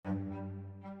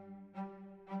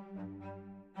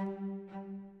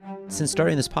Since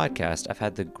starting this podcast, I've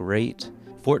had the great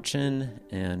fortune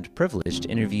and privilege to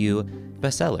interview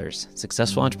bestsellers,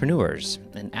 successful entrepreneurs,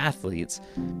 and athletes,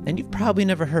 and you've probably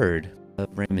never heard of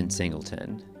Raymond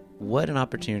Singleton. What an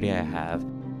opportunity I have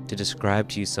to describe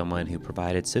to you someone who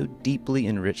provided so deeply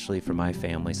and richly for my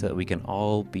family so that we can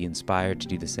all be inspired to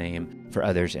do the same for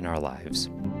others in our lives.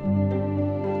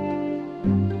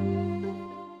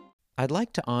 I'd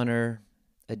like to honor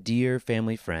a dear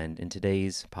family friend in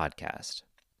today's podcast.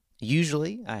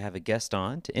 Usually, I have a guest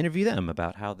on to interview them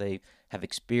about how they have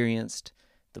experienced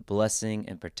the blessing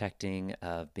and protecting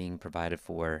of being provided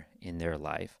for in their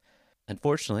life.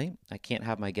 Unfortunately, I can't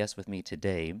have my guest with me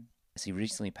today as he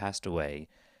recently passed away,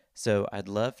 so I'd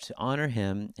love to honor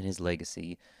him and his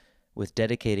legacy with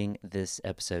dedicating this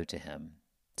episode to him.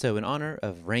 So in honor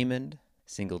of Raymond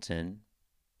Singleton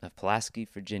of Pulaski,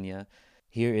 Virginia,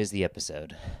 here is the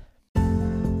episode.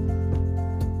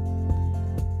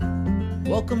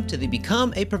 Welcome to the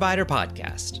Become a Provider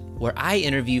podcast, where I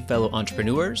interview fellow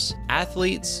entrepreneurs,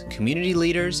 athletes, community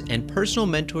leaders, and personal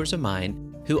mentors of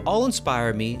mine who all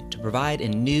inspire me to provide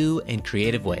in new and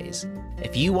creative ways.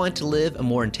 If you want to live a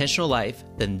more intentional life,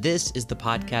 then this is the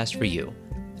podcast for you.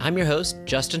 I'm your host,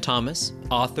 Justin Thomas,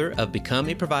 author of Become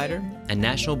a Provider, a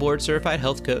National Board Certified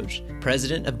Health Coach,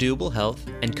 president of Doable Health,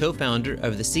 and co-founder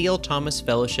of the C.L. Thomas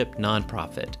Fellowship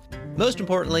nonprofit. Most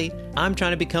importantly, I'm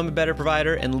trying to become a better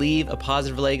provider and leave a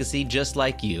positive legacy just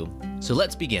like you. So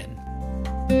let's begin.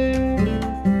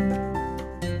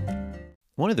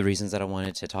 One of the reasons that I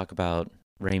wanted to talk about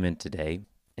Raymond today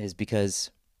is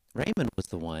because Raymond was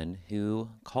the one who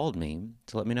called me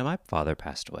to let me know my father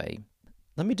passed away.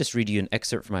 Let me just read you an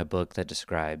excerpt from my book that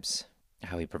describes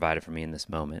how he provided for me in this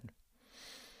moment.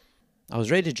 I was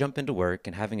ready to jump into work,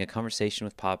 and having a conversation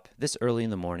with Pop this early in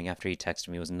the morning after he texted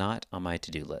me was not on my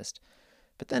to-do list.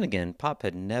 But then again, Pop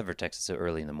had never texted so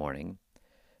early in the morning.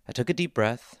 I took a deep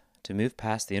breath to move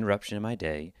past the interruption in my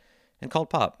day and called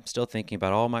Pop, still thinking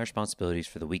about all my responsibilities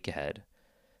for the week ahead.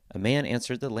 A man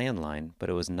answered the landline, but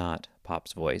it was not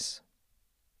Pop's voice.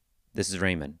 "This is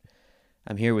Raymond.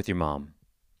 I'm here with your mom."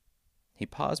 He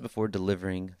paused before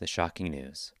delivering the shocking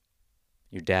news.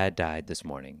 "Your dad died this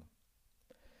morning."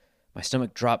 My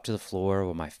stomach dropped to the floor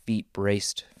while my feet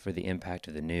braced for the impact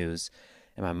of the news,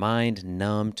 and my mind,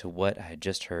 numb to what I had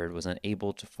just heard, was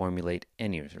unable to formulate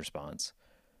any response.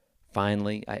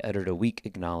 Finally, I uttered a weak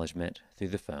acknowledgement through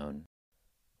the phone.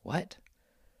 "What?"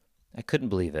 I couldn't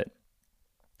believe it.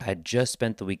 I had just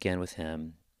spent the weekend with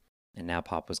him, and now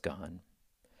Pop was gone.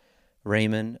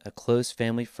 Raymond, a close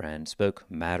family friend, spoke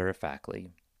matter-of-factly.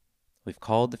 "We've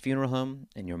called the funeral home,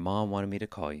 and your mom wanted me to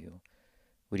call you.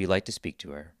 Would you like to speak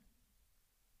to her?"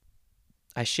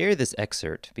 I share this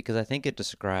excerpt because I think it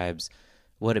describes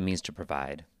what it means to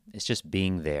provide. It's just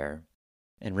being there.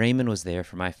 And Raymond was there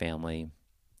for my family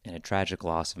in a tragic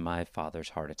loss of my father's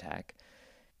heart attack.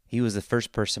 He was the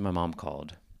first person my mom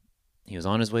called. He was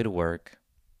on his way to work,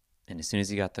 and as soon as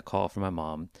he got the call from my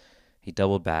mom, he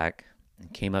doubled back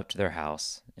and came up to their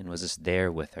house and was just there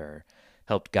with her,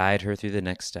 helped guide her through the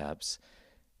next steps,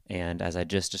 and as I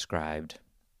just described,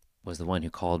 was the one who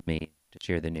called me to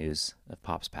share the news of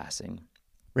Pop's passing.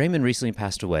 Raymond recently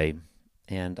passed away,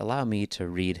 and allow me to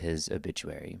read his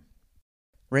obituary.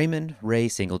 Raymond Ray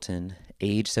Singleton,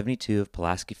 age 72 of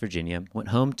Pulaski, Virginia, went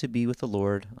home to be with the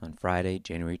Lord on Friday,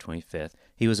 January 25th.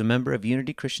 He was a member of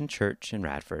Unity Christian Church in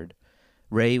Radford.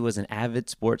 Ray was an avid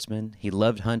sportsman. He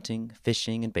loved hunting,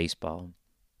 fishing, and baseball.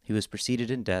 He was preceded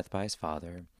in death by his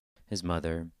father, his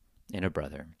mother, and a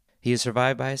brother. He is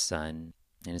survived by his son,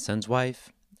 and his son's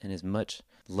wife, and his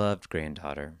much-loved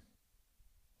granddaughter.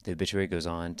 The obituary goes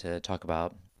on to talk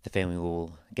about the family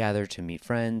will gather to meet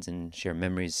friends and share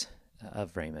memories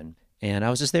of Raymond. And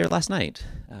I was just there last night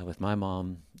with my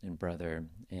mom and brother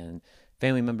and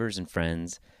family members and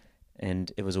friends,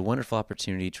 and it was a wonderful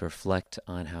opportunity to reflect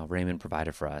on how Raymond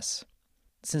provided for us.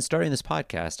 Since starting this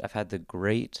podcast, I've had the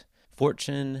great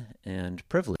fortune and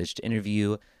privilege to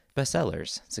interview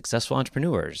bestsellers, successful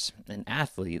entrepreneurs, and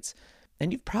athletes,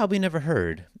 and you've probably never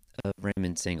heard of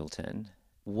Raymond Singleton.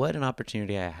 What an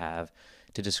opportunity I have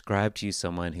to describe to you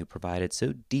someone who provided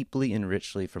so deeply and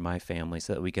richly for my family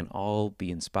so that we can all be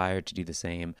inspired to do the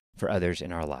same for others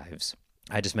in our lives.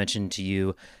 I just mentioned to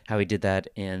you how he did that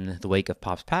in the wake of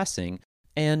Pop's passing,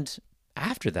 and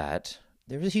after that,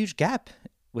 there was a huge gap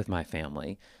with my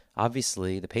family.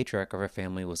 Obviously, the patriarch of our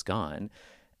family was gone,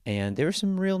 and there were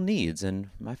some real needs, and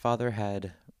my father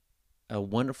had a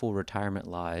wonderful retirement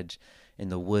lodge in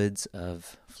the woods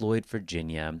of Floyd,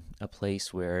 Virginia, a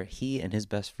place where he and his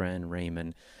best friend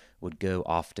Raymond would go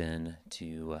often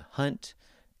to hunt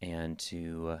and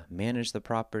to manage the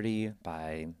property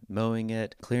by mowing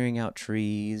it, clearing out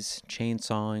trees,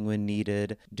 chainsawing when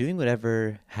needed, doing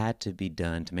whatever had to be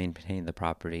done to maintain the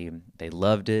property. They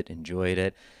loved it, enjoyed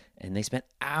it, and they spent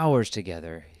hours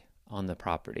together on the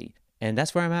property. And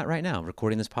that's where I'm at right now,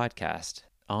 recording this podcast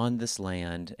on this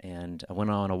land. And I went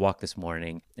on a walk this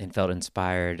morning and felt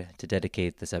inspired to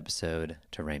dedicate this episode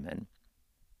to Raymond.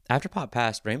 After Pop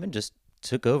passed, Raymond just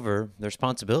took over the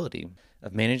responsibility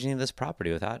of managing this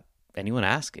property without anyone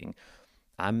asking.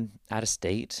 I'm out of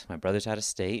state, my brother's out of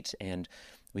state, and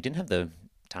we didn't have the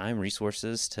time,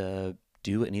 resources to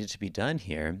do what needed to be done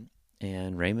here.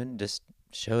 And Raymond just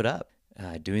showed up,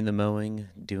 doing the mowing,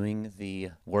 doing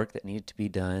the work that needed to be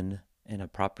done in a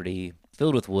property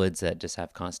filled with woods that just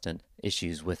have constant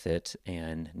issues with it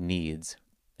and needs.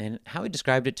 And how he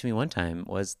described it to me one time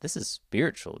was, this is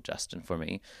spiritual, Justin, for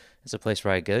me. It's a place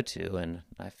where I go to, and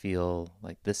I feel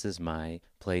like this is my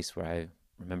place where I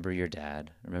remember your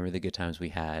dad, remember the good times we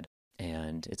had,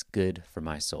 and it's good for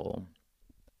my soul.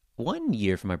 One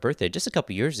year for my birthday, just a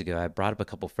couple years ago, I brought up a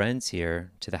couple friends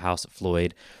here to the house at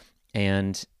Floyd,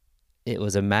 and it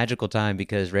was a magical time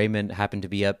because Raymond happened to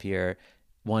be up here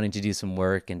wanting to do some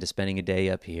work and just spending a day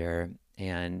up here,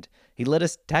 and he let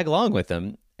us tag along with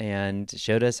him and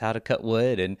showed us how to cut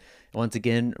wood, and once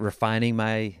again refining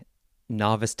my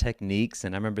novice techniques.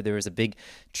 And I remember there was a big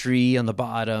tree on the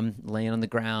bottom laying on the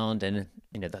ground, and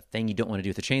the thing you don't want to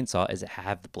do with a chainsaw is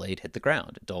have the blade hit the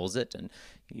ground. It dulls it, and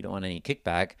you don't want any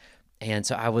kickback. And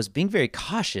so I was being very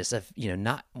cautious of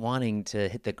not wanting to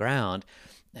hit the ground,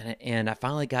 and I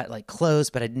finally got like close,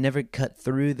 but I'd never cut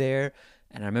through there.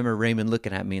 And I remember Raymond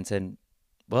looking at me and said,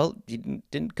 "Well, you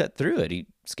didn't cut through it. Are you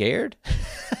scared?"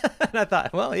 And I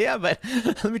thought, well, yeah, but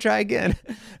let me try again.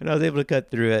 And I was able to cut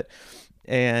through it.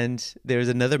 And there was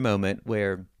another moment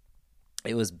where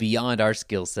it was beyond our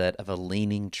skill set of a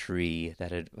leaning tree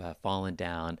that had fallen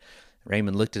down.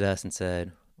 Raymond looked at us and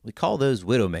said, "We call those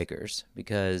widow makers,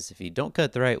 because if you don't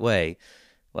cut the right way,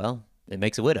 well, it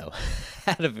makes a widow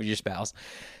out of your spouse."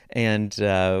 And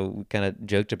we kind of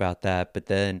joked about that. But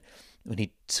then when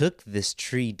he took this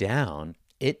tree down,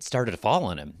 it started to fall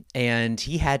on him, and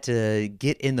he had to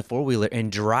get in the four-wheeler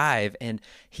and drive, and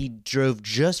he drove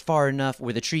just far enough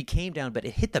where the tree came down, but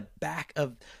it hit the back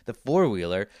of the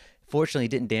four-wheeler. Fortunately, it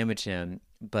didn't damage him,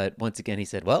 but once again, he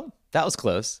said, well, that was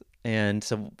close. And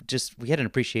so we had an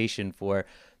appreciation for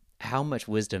how much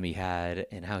wisdom he had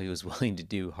and how he was willing to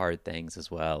do hard things as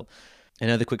well.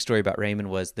 Another quick story about Raymond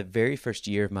was the very first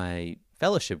year of my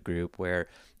fellowship group, where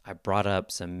I brought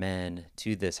up some men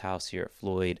to this house here at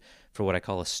Floyd for what I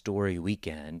call a story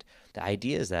weekend. The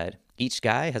idea is that each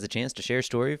guy has a chance to share a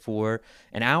story for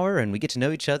an hour, and we get to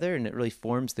know each other, and it really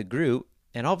forms the group.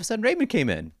 And all of a sudden, Raymond came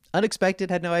in. Unexpected,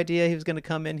 had no idea he was going to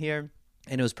come in here.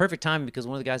 And it was perfect timing because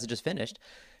one of the guys had just finished.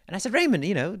 And I said, "Raymond,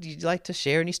 do you like to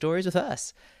share any stories with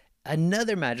us?"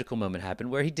 Another magical moment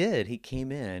happened where he did. He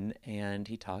came in and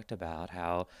he talked about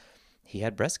how he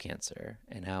had breast cancer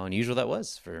and how unusual that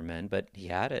was for men, but he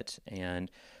had it, and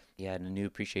he had a new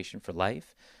appreciation for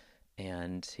life.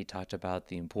 And he talked about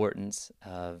the importance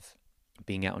of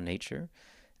being out in nature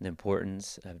and the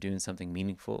importance of doing something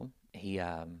meaningful. He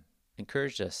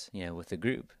encouraged us, with the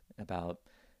group about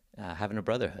having a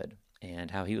brotherhood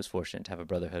and how he was fortunate to have a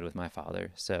brotherhood with my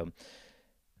father. So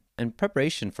in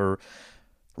preparation for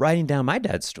writing down my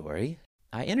dad's story,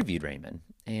 I interviewed Raymond,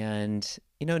 and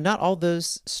not all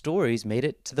those stories made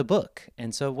it to the book.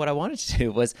 And so what I wanted to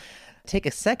do was take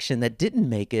a section that didn't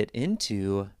make it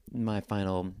into my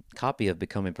final copy of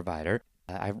Becoming Provider.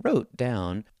 I wrote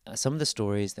down some of the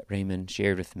stories that Raymond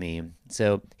shared with me.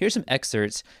 So here's some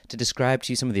excerpts to describe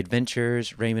to you some of the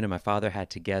adventures Raymond and my father had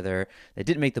together that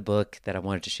didn't make the book that I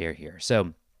wanted to share here.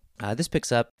 So this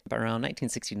picks up around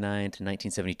 1969 to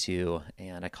 1972,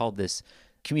 and I called this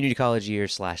Community College Year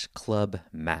 / Club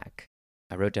Mac.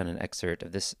 I wrote down an excerpt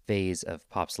of this phase of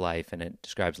Pop's life, and it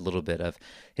describes a little bit of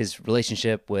his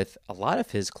relationship with a lot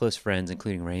of his close friends,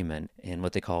 including Raymond, in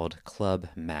what they called Club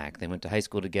Mac. They went to high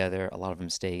school together. A lot of them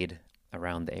stayed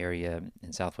around the area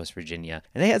in Southwest Virginia,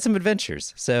 and they had some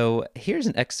adventures. So here's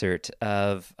an excerpt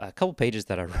of a couple pages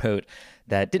that I wrote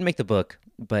that didn't make the book,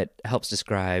 but helps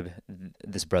describe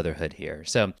this brotherhood here.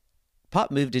 So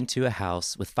Pop moved into a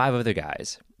house with 5 other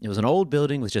guys. It was an old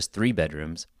building with just 3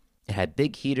 bedrooms. It had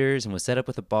big heaters and was set up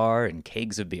with a bar and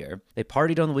kegs of beer. They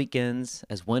partied on the weekends,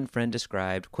 as one friend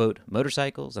described, quote,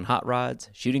 "motorcycles and hot rods,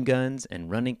 shooting guns, and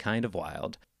running kind of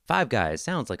wild." 5 guys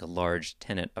sounds like a large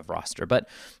tenet of roster, but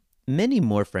many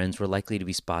more friends were likely to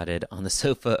be spotted on the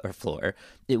sofa or floor.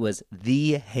 It was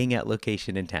the hangout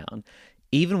location in town.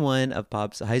 Even one of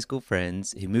Pop's high school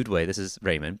friends who moved away, this is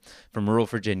Raymond, from rural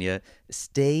Virginia,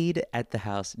 stayed at the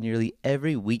house nearly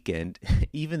every weekend,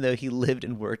 even though he lived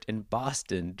and worked in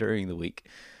Boston during the week.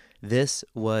 This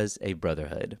was a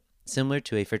brotherhood. Similar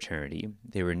to a fraternity,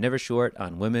 they were never short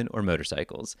on women or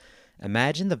motorcycles.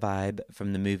 Imagine the vibe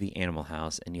from the movie Animal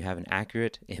House, and you have an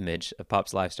accurate image of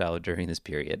Pop's lifestyle during this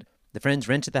period. The friends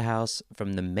rented the house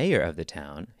from the mayor of the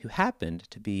town, who happened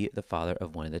to be the father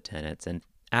of one of the tenants. And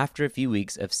after a few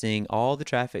weeks of seeing all the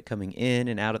traffic coming in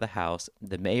and out of the house,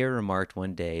 the mayor remarked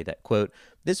one day that, quote,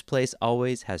 "This place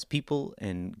always has people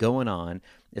and going on.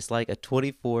 It's like a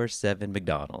 24/7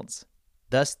 McDonald's."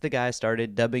 Thus, the guys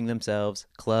started dubbing themselves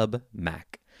Club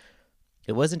Mac.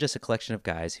 It wasn't just a collection of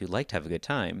guys who liked to have a good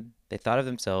time. They thought of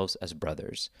themselves as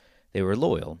brothers. They were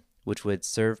loyal, which would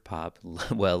serve Pop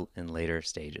well in later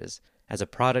stages. As a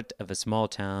product of a small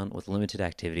town with limited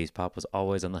activities, Pop was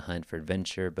always on the hunt for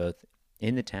adventure, both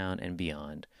in the town and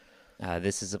beyond.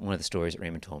 This is one of the stories that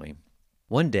Raymond told me.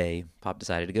 One day, Pop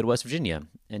decided to go to West Virginia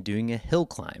and doing a hill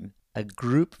climb. A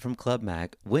group from Club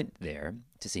Mac went there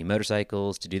to see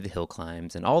motorcycles, to do the hill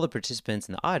climbs, and all the participants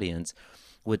in the audience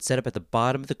would set up at the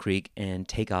bottom of the creek and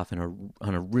take off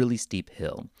on a really steep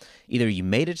hill. Either you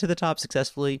made it to the top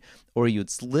successfully, or you would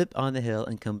slip on the hill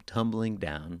and come tumbling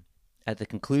down. At the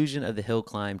conclusion of the hill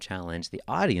climb challenge, the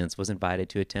audience was invited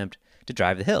to attempt to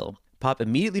drive the hill. Pop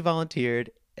immediately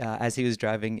volunteered as he was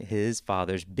driving his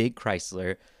father's big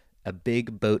Chrysler, a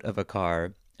big boat of a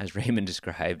car, as Raymond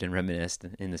described and reminisced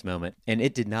in this moment. And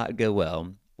it did not go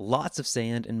well. Lots of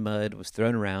sand and mud was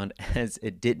thrown around as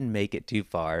it didn't make it too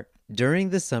far. During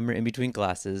the summer in between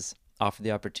classes, offered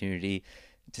the opportunity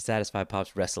to satisfy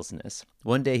Pop's restlessness.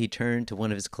 One day he turned to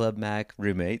one of his Club Mac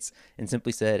roommates and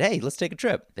simply said, "Hey, let's take a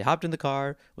trip." They hopped in the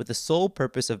car with the sole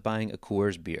purpose of buying a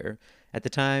Coors beer. At the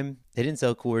time, they didn't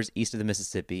sell Coors east of the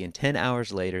Mississippi, and 10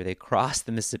 hours later, they crossed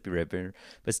the Mississippi River,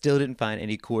 but still didn't find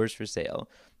any Coors for sale.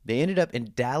 They ended up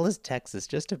in Dallas, Texas,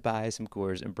 just to buy some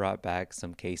Coors and brought back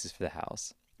some cases for the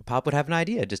house. Pop would have an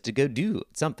idea just to go do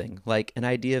something, like an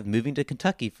idea of moving to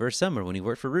Kentucky for a summer when he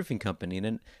worked for a roofing company, and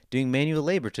then doing manual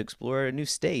labor to explore a new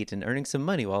state and earning some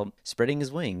money while spreading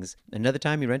his wings. Another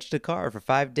time he rented a car for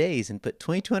 5 days and put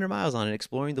 2,200 miles on it,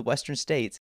 exploring the western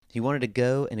states. He wanted to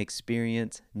go and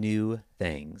experience new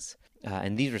things.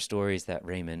 And these were stories that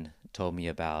Raymond told me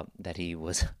about, that he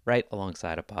was right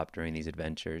alongside of Pop during these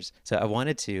adventures. So I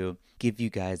wanted to give you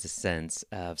guys a sense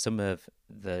of some of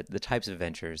the types of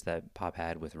adventures that Pop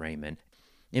had with Raymond.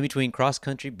 In between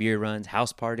cross-country beer runs,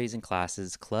 house parties, and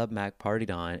classes, Club Mac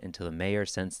partied on until the mayor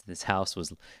sensed his house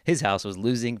was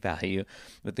losing value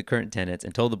with the current tenants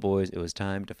and told the boys it was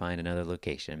time to find another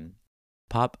location.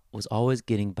 Pop was always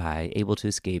getting by, able to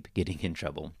escape getting in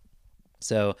trouble.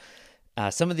 So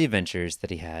some of the adventures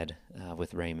that he had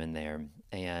with Raymond there.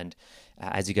 And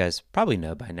as you guys probably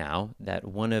know by now, that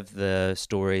one of the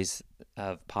stories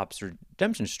of Pop's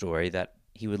redemption story that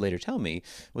he would later tell me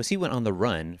was he went on the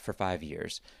run for 5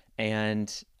 years.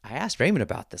 And I asked Raymond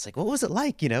about this, like, what was it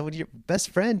like, when your best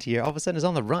friend here all of a sudden is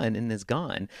on the run and is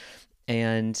gone?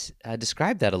 And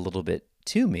describe that a little bit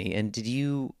to me. And did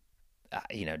you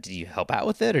help out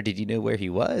with it, or did you know where he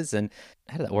was, and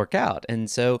how did that work out? And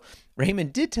so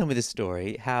Raymond did tell me the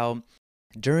story, how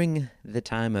during the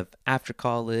time of after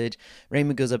college,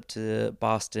 Raymond goes up to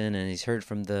Boston and he's heard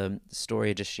from the story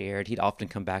I just shared. He'd often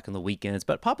come back on the weekends,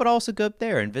 but Pop would also go up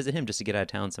there and visit him just to get out of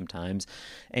town sometimes.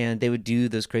 And they would do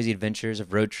those crazy adventures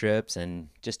of road trips and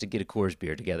just to get a Coors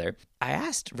beer together. I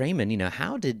asked Raymond,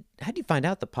 how did you find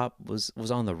out that Pop was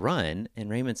on the run? And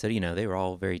Raymond said, they were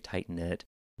all very tight-knit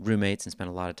roommates and spent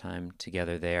a lot of time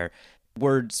together there.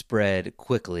 Word spread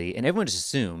quickly, and everyone just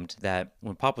assumed that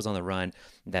when Pop was on the run,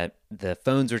 that the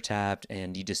phones were tapped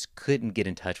and you just couldn't get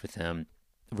in touch with him.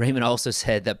 Raymond also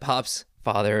said that Pop's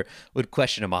father would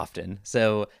question him often.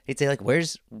 So he'd say, like,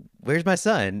 where's my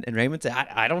son? And Raymond would say,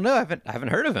 I don't know, I haven't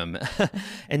heard of him.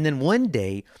 And then one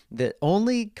day, the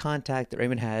only contact that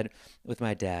Raymond had with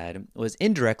my dad was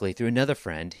indirectly through another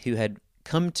friend who had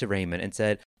come to Raymond and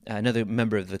said, another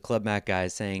member of the Club Mac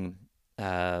guys saying,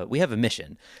 we have a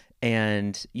mission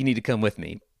and you need to come with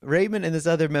me. Raymond and this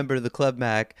other member of the Club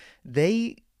Mac,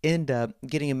 they end up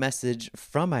getting a message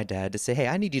from my dad to say, hey,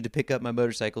 I need you to pick up my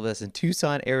motorcycle with us in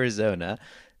Tucson, Arizona.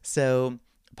 So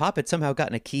Pop had somehow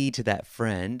gotten a key to that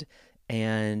friend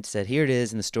and said, here it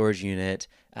is in the storage unit,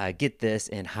 get this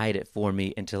and hide it for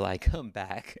me until I come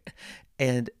back.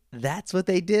 And that's what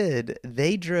they did.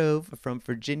 They drove from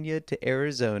Virginia to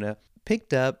Arizona,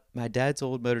 picked up my dad's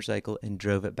old motorcycle and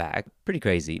drove it back. Pretty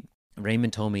crazy.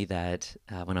 Raymond told me that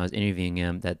when I was interviewing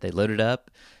him, that they loaded up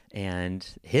and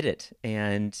hit it.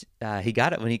 And he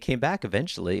got it when he came back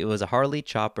eventually. It was a Harley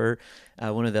chopper.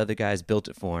 One of the other guys built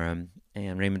it for him.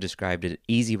 And Raymond described it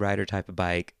easy rider type of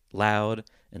bike, loud,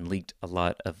 and leaked a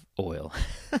lot of oil.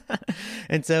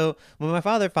 And so when my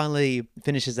father finally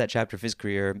finishes that chapter of his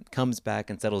career, comes back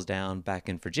and settles down back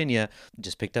in Virginia,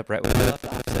 just picked up right where we left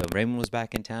off. So Raymond was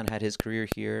back in town, had his career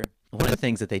here. One of the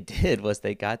things that they did was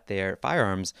they got their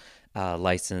firearms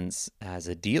license as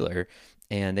a dealer,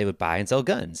 and they would buy and sell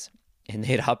guns. And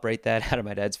they'd operate that out of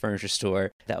my dad's furniture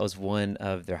store. That was one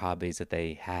of their hobbies that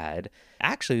they had.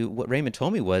 Actually, what Raymond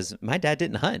told me was my dad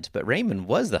didn't hunt, but Raymond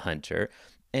was the hunter.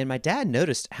 And my dad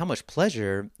noticed how much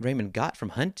pleasure Raymond got from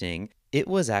hunting. It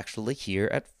was actually here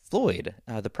at Floyd,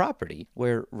 the property,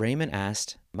 where Raymond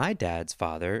asked my dad's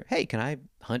father, hey, can I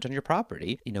hunt on your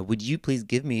property? Would you please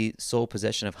give me sole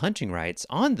possession of hunting rights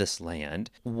on this land?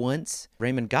 Once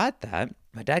Raymond got that,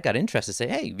 my dad got interested to say,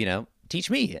 hey, teach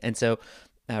me. And so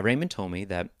Raymond told me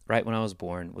that right when I was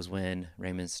born was when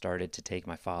Raymond started to take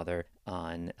my father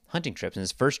on hunting trips. And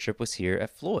his first trip was here at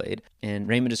Floyd. And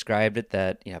Raymond described it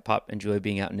that, Pop enjoyed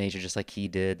being out in nature just like he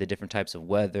did, the different types of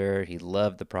weather. He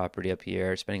loved the property up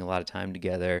here, spending a lot of time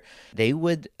together. They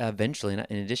would eventually,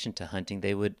 in addition to hunting,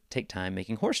 they would take time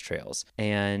making horse trails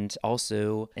and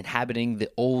also inhabiting the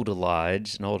old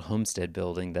lodge, an old homestead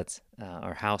building that's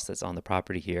our house that's on the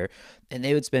property here. And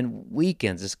they would spend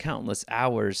weekends, just countless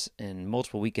hours and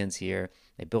multiple weekends here.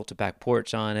 They built a back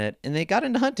porch on it, and they got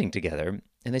into hunting together.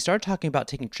 And they started talking about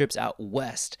taking trips out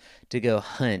west to go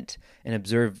hunt and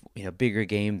observe, bigger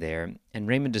game there. And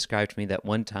Raymond described to me that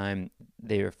one time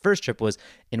their first trip was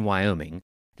in Wyoming.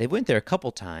 They went there a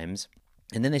couple times,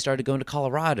 and then they started going to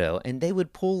Colorado, and they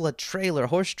would pull a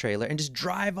horse trailer, and just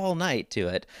drive all night to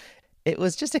it. It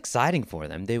was just exciting for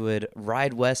them. They would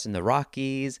ride west in the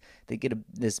Rockies. They'd get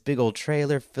this big old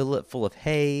trailer, fill it full of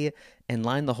hay, and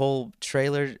line the whole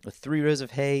trailer with 3 rows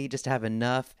of hay just to have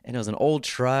enough. And it was an old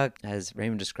truck, as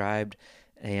Raymond described.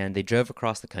 And they drove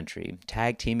across the country,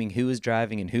 tag teaming who was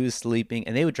driving and who was sleeping.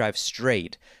 And they would drive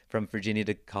straight from Virginia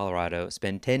to Colorado,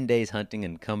 spend 10 days hunting,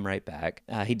 and come right back.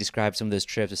 He described some of those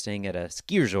trips as staying at a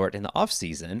ski resort in the off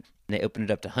season. And they opened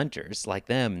it up to hunters like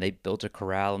them. They built a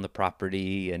corral on the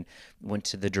property and went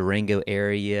to the Durango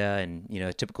area. And,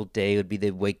 a typical day would be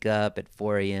they'd wake up at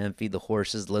 4 a.m., feed the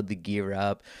horses, load the gear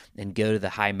up, and go to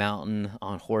the high mountain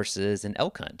on horses and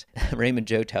elk hunt. Raymond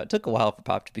joked how it took a while for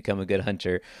Pop to become a good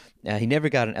hunter. He never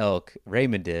got an elk.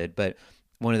 Raymond did, but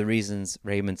one of the reasons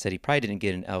Raymond said he probably didn't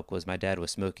get an elk was my dad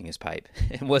was smoking his pipe.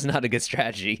 It was not a good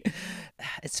strategy.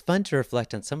 It's fun to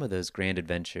reflect on some of those grand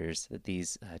adventures that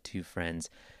these two friends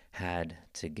had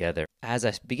together. As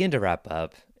I begin to wrap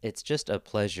up, it's just a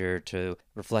pleasure to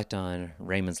reflect on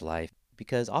Raymond's life,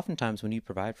 because oftentimes when you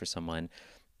provide for someone,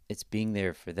 it's being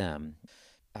there for them.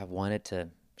 I wanted to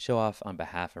show off on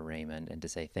behalf of Raymond and to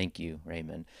say thank you,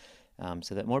 Raymond.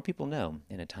 So that more people know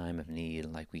in a time of need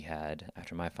like we had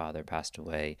after my father passed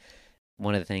away.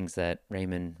 One of the things that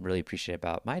Raymond really appreciated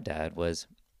about my dad was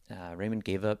Raymond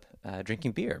gave up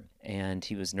drinking beer, and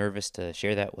he was nervous to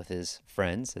share that with his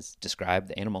friends, as described,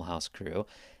 the Animal House crew.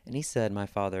 And he said my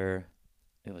father,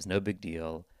 it was no big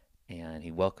deal, and he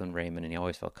welcomed Raymond, and he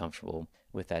always felt comfortable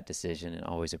with that decision and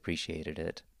always appreciated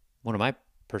it. One of my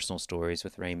personal stories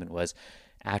with Raymond was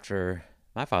after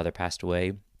my father passed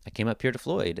away, I came up here to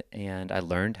Floyd and I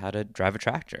learned how to drive a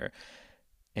tractor.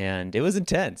 And it was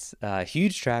intense.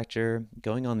 Huge tractor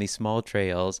going on these small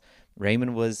trails.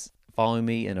 Raymond was following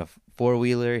me in a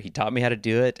four-wheeler. He taught me how to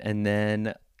do it. And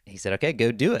then he said, okay,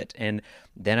 go do it. And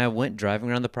then I went driving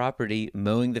around the property,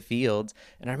 mowing the fields.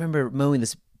 And I remember mowing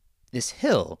this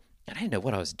hill. And I didn't know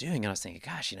what I was doing. And I was thinking,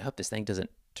 gosh, I hope this thing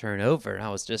doesn't turn over. And I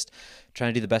was just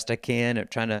trying to do the best I can,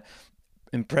 trying to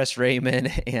impress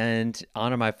Raymond and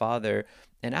honor my father.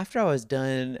 And after I was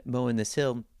done mowing this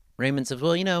hill, Raymond said,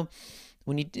 well,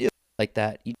 when you do like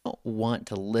that, you don't want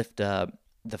to lift up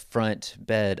the front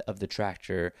bed of the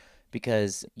tractor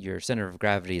because your center of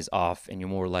gravity is off and you're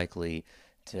more likely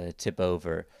to tip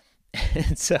over.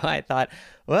 And so I thought,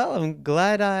 well, I'm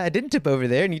glad I didn't tip over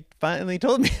there. And you finally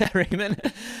told me that, Raymond.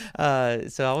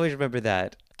 So I always remember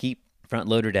that. Keep front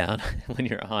loader down when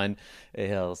you're on a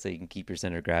hill so you can keep your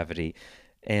center of gravity.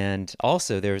 And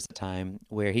also there was a time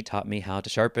where he taught me how to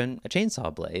sharpen a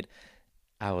chainsaw blade.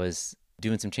 I was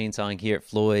doing some chainsawing here at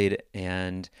Floyd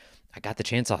and I got the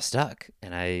chainsaw stuck,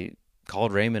 and I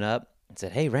called Raymond up and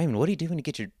said, hey, Raymond, what are you doing to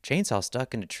get your chainsaw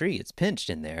stuck in a tree? It's pinched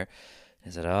in there. I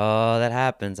said, oh, that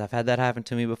happens. I've had that happen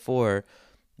to me before.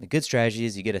 The good strategy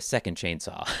is you get a second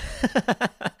chainsaw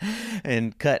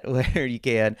and cut where you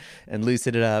can and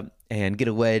loosen it up and get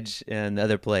a wedge in the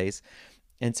other place.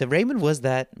 And so Raymond was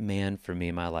that man for me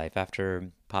in my life.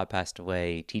 After Pop passed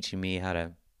away, teaching me how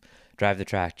to drive the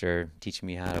tractor, teaching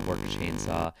me how to work a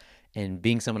chainsaw, and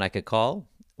being someone I could call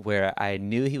where I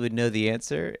knew he would know the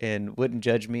answer and wouldn't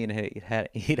judge me, and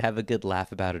he'd have a good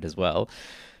laugh about it as well.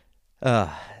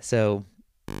 So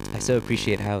I so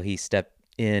appreciate how he stepped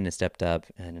in and stepped up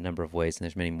in a number of ways, and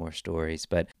there's many more stories.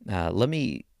 But let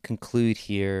me conclude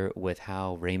here with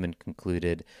how Raymond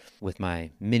concluded with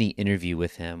my mini interview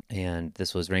with him. And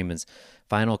this was Raymond's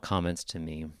final comments to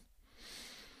me.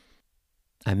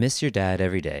 I miss your dad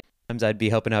every day. Sometimes I'd be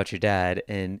helping out your dad,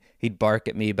 and he'd bark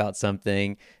at me about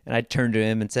something, and I'd turn to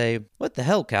him and say, "What the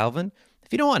hell, Calvin?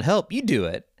 If you don't want help, you do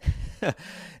it."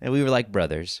 And we were like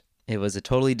brothers. It was a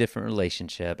totally different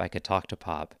relationship. I could talk to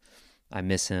Pop. I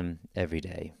miss him every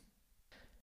day.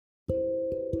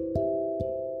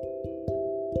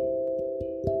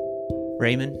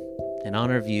 Raymond, in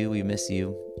honor of you, we miss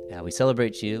you. We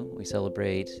celebrate you. We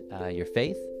celebrate your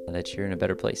faith, that you're in a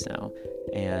better place now.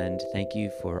 And thank you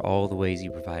for all the ways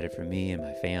you provided for me and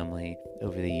my family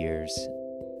over the years.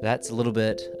 That's a little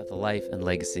bit of the life and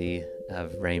legacy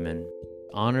of Raymond.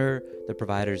 Honor the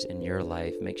providers in your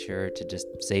life. Make sure to just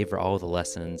savor all the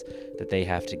lessons that they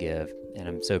have to give. And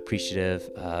I'm so appreciative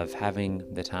of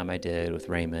having the time I did with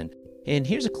Raymond. And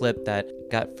here's a clip that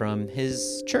got from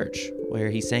his church where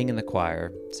he sang in the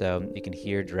choir. So you can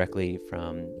hear directly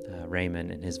from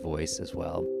Raymond and his voice as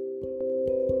well.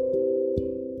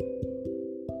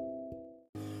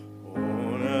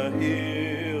 On a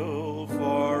hill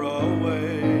far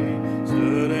away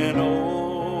stood an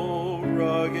old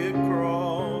rugged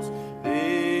cross, the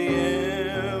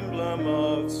emblem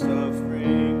of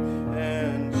suffering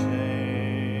and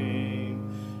shame.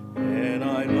 And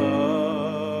I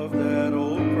love that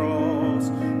old cross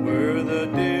where the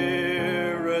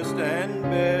dearest and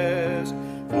best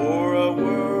for a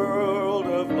world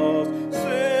of lost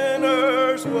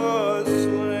sinners was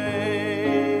slain.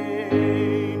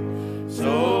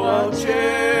 So I'll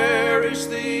cherish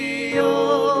the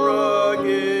old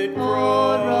rugged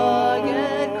cross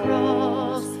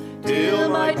till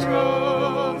my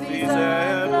trophies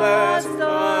at last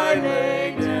I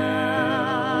lay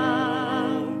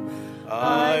down.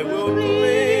 I will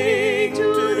cling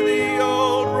to the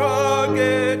old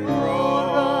rugged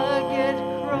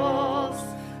cross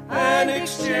and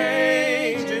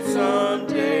exchange it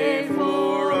someday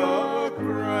for a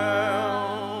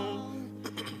crown.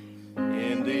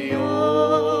 In the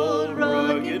old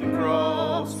rugged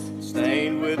cross,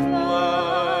 stained with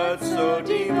blood so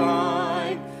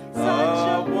divine, such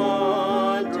a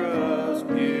wondrous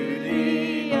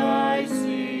beauty I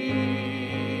see.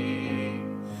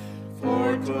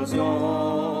 For 'twas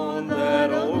on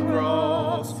that old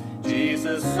cross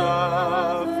Jesus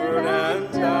suffered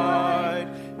and died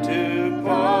to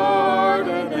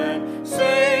pardon and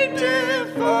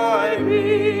sanctify me.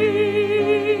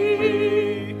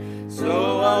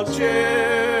 So I'll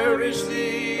cherish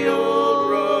the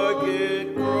old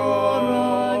rugged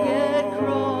cross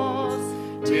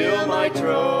till my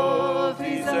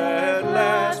trophies at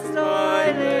last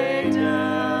I lay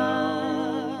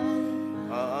down.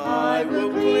 I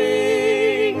will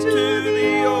cling to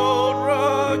the old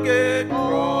rugged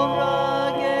cross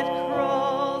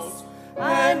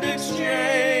and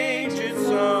exchange it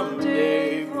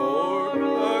someday for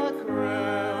a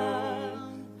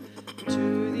crown.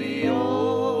 To the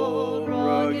old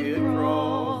rugged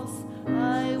cross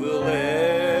I will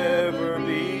ever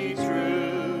be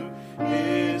true,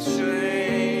 his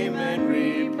shame and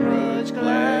reproach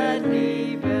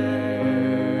gladly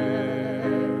bear.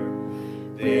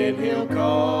 Then he'll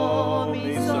call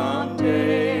me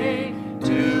someday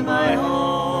to my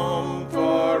home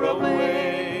far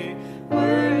away,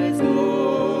 where his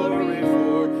glory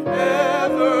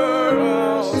forever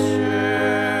I'll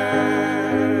share.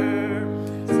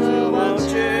 So I'll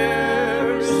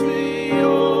cherish the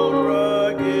old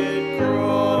rugged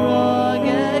cross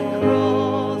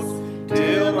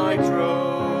till my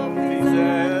trophies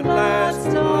at last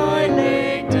I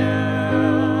lay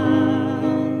down.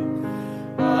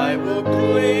 I will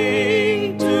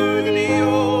cling to the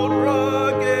old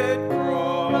rugged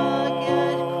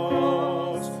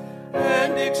cross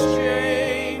and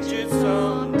exchange it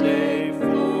someday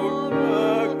for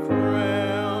a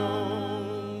crown.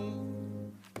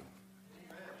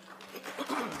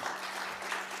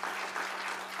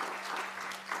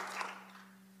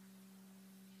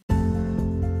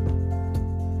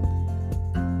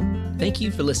 Thank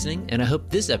you for listening, and I hope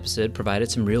this episode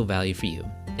provided some real value for you.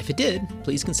 If it did,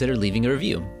 please consider leaving a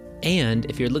review. And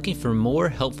if you're looking for more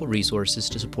helpful resources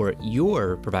to support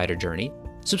your provider journey,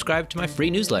 subscribe to my free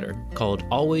newsletter called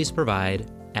Always Provide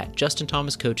at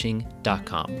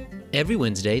justinthomascoaching.com. Every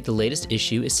Wednesday, the latest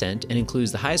issue is sent and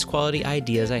includes the highest quality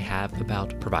ideas I have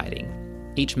about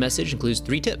providing. Each message includes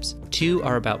 3 tips. 2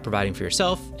 are about providing for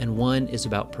yourself, and 1 is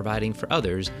about providing for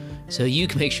others, so you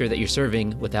can make sure that you're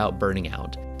serving without burning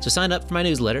out. So sign up for my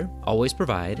newsletter, Always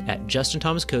Provide, at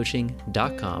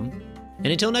justinthomascoaching.com. And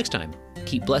until next time,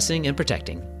 keep blessing and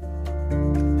protecting.